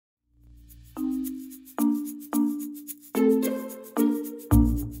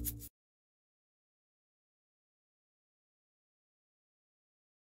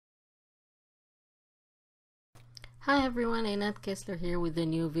Hi everyone, Einat Kessler here with a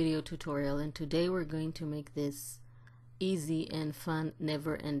new video tutorial, and today we're going to make this easy and fun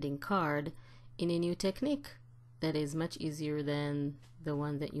never-ending card in a new technique that is much easier than the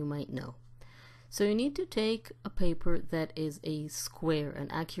one that you might know. So you need to take a paper that is a square, an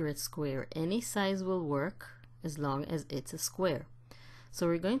accurate square. Any size will work as long as it's a square. So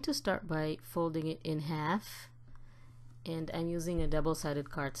we're going to start by folding it in half, and I'm using a double-sided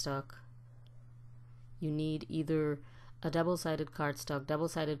cardstock. You need either a double-sided cardstock,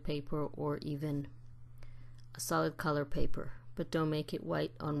 double-sided paper, or even a solid color paper. But don't make it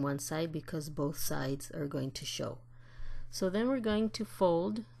white on one side because both sides are going to show. So then we're going to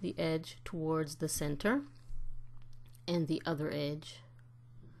fold the edge towards the center and the other edge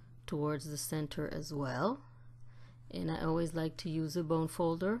towards the center as well. And I always like to use a bone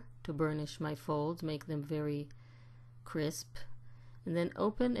folder to burnish my folds, make them very crisp. And then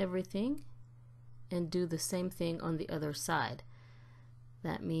open everything and do the same thing on the other side.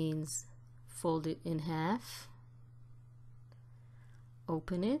 That means fold it in half,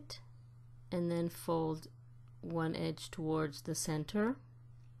 open it, and then fold one edge towards the center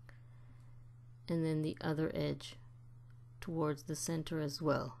and then the other edge towards the center as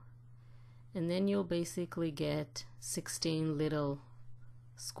well. And then you'll basically get 16 little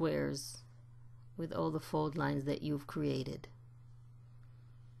squares with all the fold lines that you've created.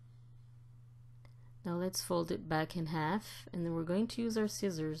 Now let's fold it back in half, and then we're going to use our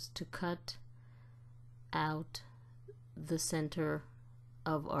scissors to cut out the center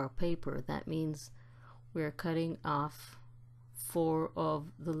of our paper. That means we're cutting off 4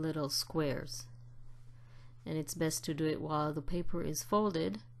 of the little squares. And it's best to do it while the paper is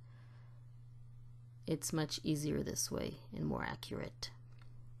folded. It's much easier this way and more accurate.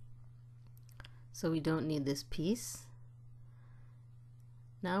 So we don't need this piece.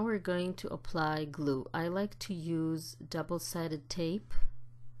 Now we're going to apply glue. I like to use double-sided tape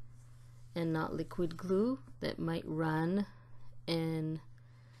and not liquid glue that might run and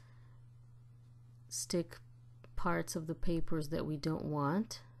stick parts of the papers that we don't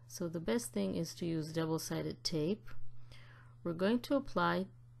want. So the best thing is to use double-sided tape. We're going to apply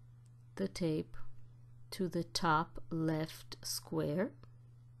the tape to the top left square.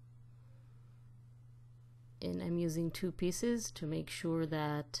 And I'm using 2 pieces to make sure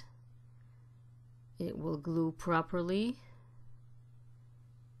that it will glue properly.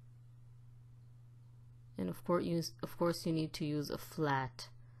 And of course you need to use a flat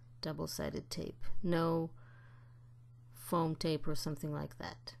double-sided tape, no foam tape or something like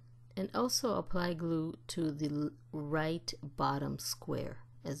that. And also apply glue to the right bottom square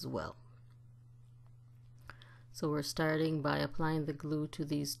as well. So we're starting by applying the glue to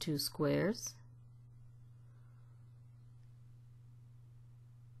these 2 squares.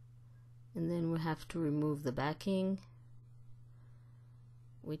 And then we have to remove the backing,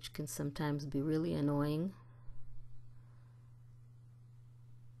 which can sometimes be really annoying,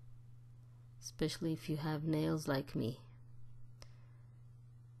 especially if you have nails like me.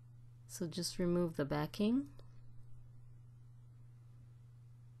 So just remove the backing.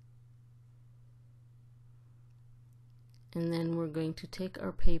 And then we're going to take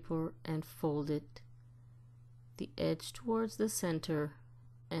our paper and fold it, the edge towards the center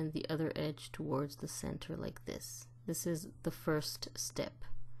and the other edge towards the center like this. This is the first step.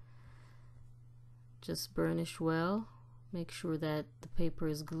 Just burnish well, make sure that the paper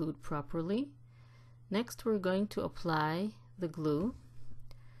is glued properly. Next we're going to apply the glue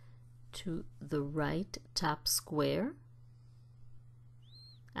to the right top square,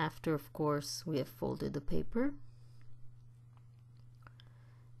 after of course we have folded the paper.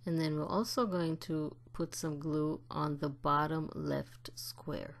 And then we're also going to put some glue on the bottom left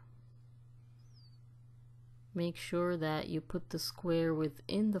square. Make sure that you put the square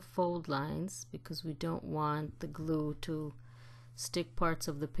within the fold lines because we don't want the glue to stick parts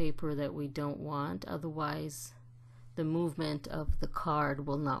of the paper that we don't want. Otherwise, the movement of the card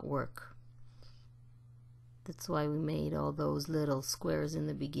will not work. That's why we made all those little squares in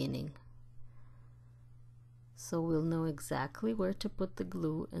the beginning. So we'll know exactly where to put the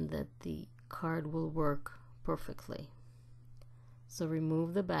glue and that the card will work perfectly. So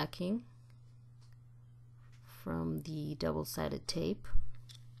remove the backing from the double-sided tape,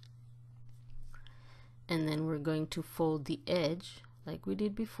 and then we're going to fold the edge like we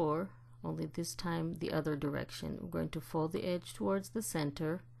did before, only this time the other direction. We're going to fold the edge towards the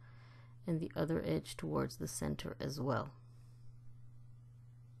center and the other edge towards the center as well.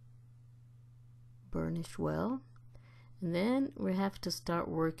 Burnish well, and then we have to start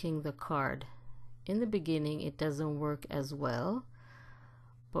working the card. In the beginning it doesn't work as well,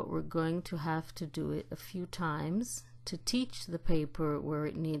 but we're going to have to do it a few times to teach the paper where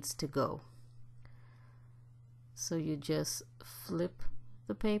it needs to go. So you just flip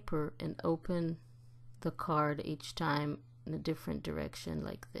the paper and open the card each time in a different direction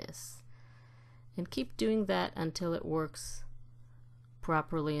like this. And keep doing that until it works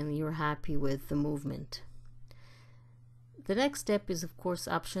properly and you're happy with the movement. The next step is of course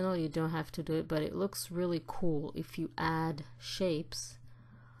optional, you don't have to do it, but it looks really cool if you add shapes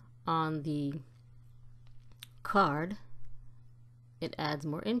on the card. It adds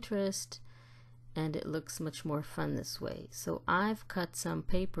more interest and it looks much more fun this way. So I've cut some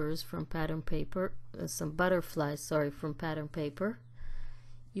papers from pattern paper, some butterflies, sorry, from pattern paper.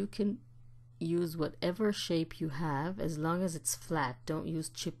 You can use whatever shape you have as long as it's flat. Don't use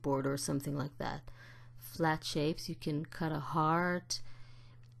chipboard or something like that. Flat shapes. You can cut a heart,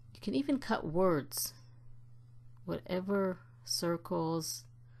 you can even cut words, whatever, circles,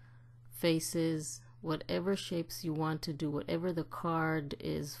 faces, whatever shapes you want to do, whatever the card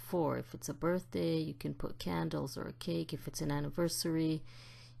is for. If it's a birthday, you can put candles or a cake. If it's an anniversary,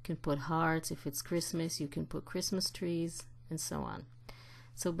 you can put hearts. If it's Christmas, you can put Christmas trees, and so on.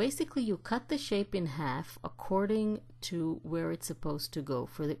 So basically you cut the shape in half according to where it's supposed to go.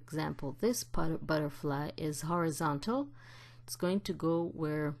 For example, this butterfly is horizontal. It's going to go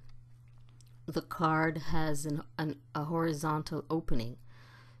where the card has a horizontal opening.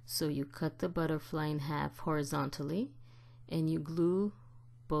 So you cut the butterfly in half horizontally and you glue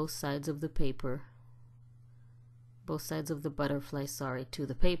both sides of the paper, both sides of the butterfly, sorry, to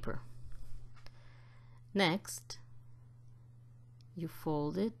the paper. Next, you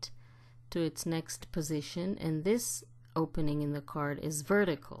fold it to its next position, and this opening in the card is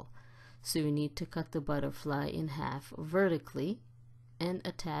vertical, so you need to cut the butterfly in half vertically and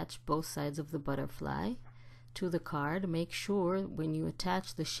attach both sides of the butterfly to the card. Make sure when you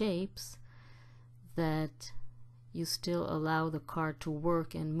attach the shapes that you still allow the card to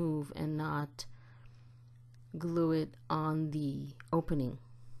work and move and not glue it on the opening.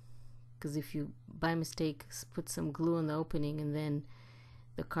 Because if you by mistake put some glue on the opening and then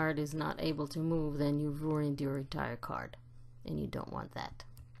the card is not able to move, then you've ruined your entire card and you don't want that.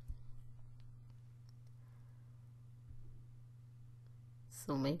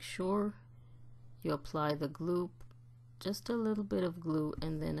 So make sure you apply the glue, just a little bit of glue,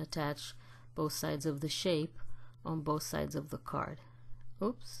 and then attach both sides of the shape on both sides of the card.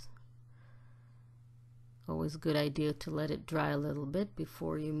 Oops. Always a good idea to let it dry a little bit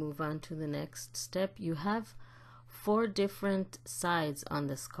before you move on to the next step. You have 4 different sides on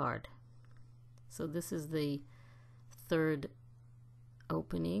this card. So this is the 3rd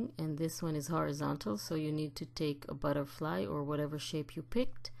opening and this one is horizontal, so you need to take a butterfly or whatever shape you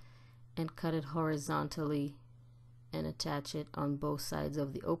picked and cut it horizontally and attach it on both sides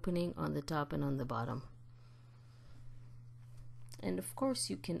of the opening, on the top and on the bottom. And of course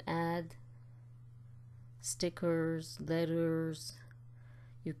you can add stickers, letters,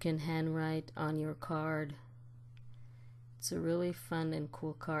 you can handwrite on your card. It's a really fun and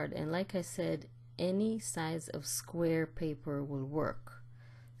cool card, and like I said, any size of square paper will work.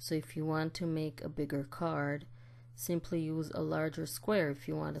 So if you want to make a bigger card, simply use a larger square. If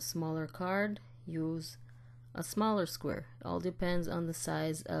you want a smaller card, use a smaller square. It all depends on the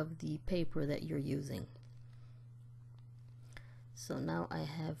size of the paper that you're using. So now I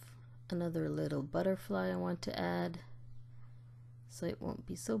have another little butterfly I want to add so it won't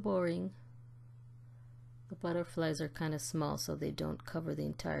be so boring. The butterflies are kind of small so they don't cover the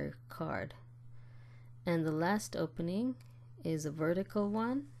entire card. And the last opening is a vertical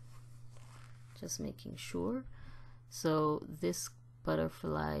one, just making sure. So this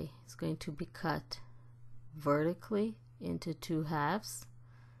butterfly is going to be cut vertically into 2 halves.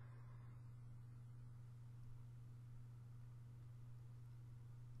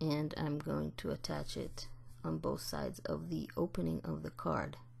 And I'm going to attach it on both sides of the opening of the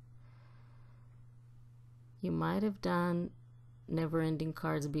card. You might have done never-ending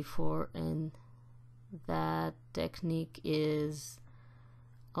cards before, and that technique is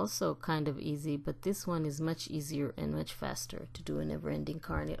also kind of easy, but this one is much easier and much faster to do a never-ending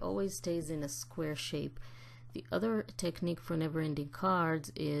card. It always stays in a square shape. The other technique for never-ending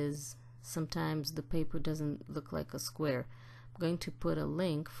cards is sometimes the paper doesn't look like a square. I'm going to put a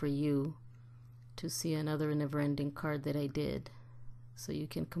link for you to see another never-ending card that I did, so you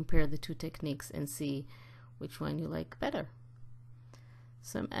can compare the 2 techniques and see which one you like better.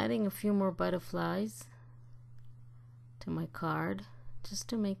 So I'm adding a few more butterflies to my card just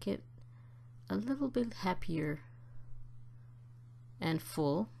to make it a little bit happier and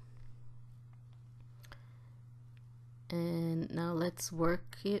full. And now let's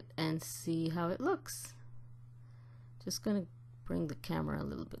work it and see how it looks. Just gonna bring the camera a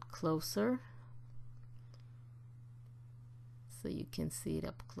little bit closer so you can see it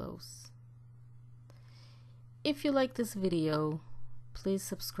up close. If you like this video, please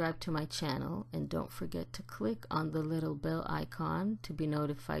subscribe to my channel and don't forget to click on the little bell icon to be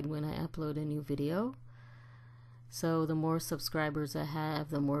notified when I upload a new video. So the more subscribers I have,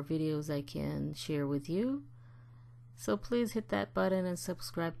 the more videos I can share with you. So please hit that button and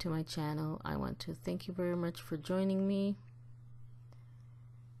subscribe to my channel. I want to thank you very much for joining me.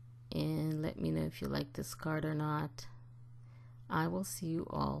 And let me know if you like this card or not. I will see you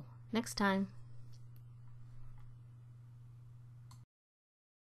all next time.